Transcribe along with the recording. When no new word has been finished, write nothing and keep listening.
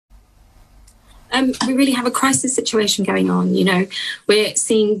We really have a crisis situation going on. You know, we're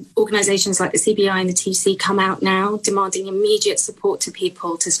seeing organisations like the CBI and the TUC come out now demanding immediate support to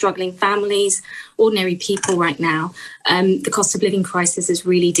people, to struggling families, ordinary people right now. The cost of living crisis is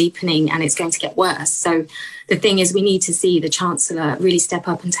really deepening and it's going to get worse. So the thing is, we need to see the Chancellor really step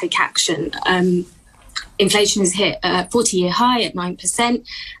up and take action. Inflation has hit a 40-year high at 9%,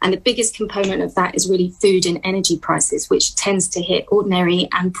 and the biggest component of that is really food and energy prices, which tends to hit ordinary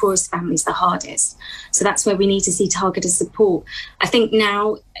and poorest families the hardest. So that's where we need to see targeted support. I think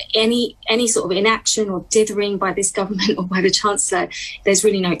now any sort of inaction or dithering by this government or by the Chancellor, there's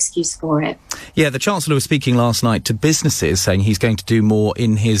really no excuse for it. Yeah, the Chancellor was speaking last night to businesses, saying he's going to do more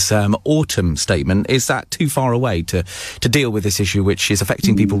in his autumn statement. Is that too far away to deal with this issue, which is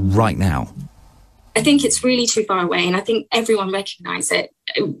affecting people right now? I think it's really too far away, and I think everyone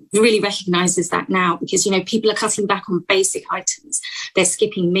really recognises that now, because, you know, people are cutting back on basic items. They're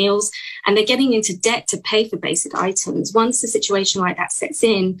skipping meals and they're getting into debt to pay for basic items. Once a situation like that sets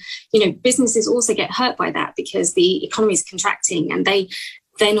in, you know, businesses also get hurt by that because the economy is contracting and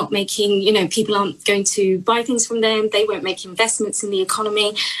they're not making, you know, people aren't going to buy things from them. They won't make investments in the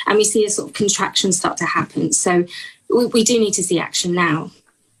economy, and we see a sort of contraction start to happen. So we do need to see action now.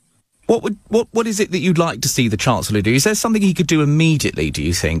 What is it that you'd like to see the Chancellor do? Is there something he could do immediately, do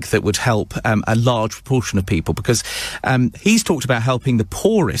you think, that would help a large proportion of people? Because he's talked about helping the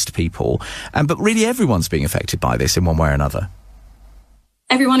poorest people, but really everyone's being affected by this in one way or another.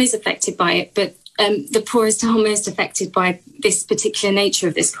 Everyone is affected by it, but the poorest are most affected by this particular nature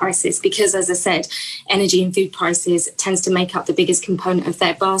of this crisis because, as I said, energy and food prices tends to make up the biggest component of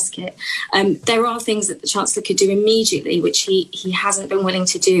their basket. There are things that the Chancellor could do immediately, which he hasn't been willing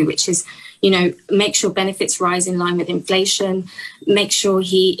to do, which is, you know, make sure benefits rise in line with inflation, make sure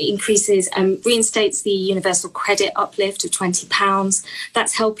he increases, reinstates the universal credit uplift of £20.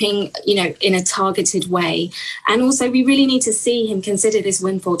 That's helping, you know, in a targeted way. And also, we really need to see him consider this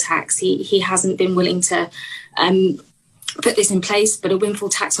windfall tax. He hasn't been willing to put this in place, but a windfall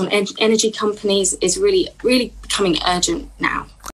tax on energy companies is really, really becoming urgent now.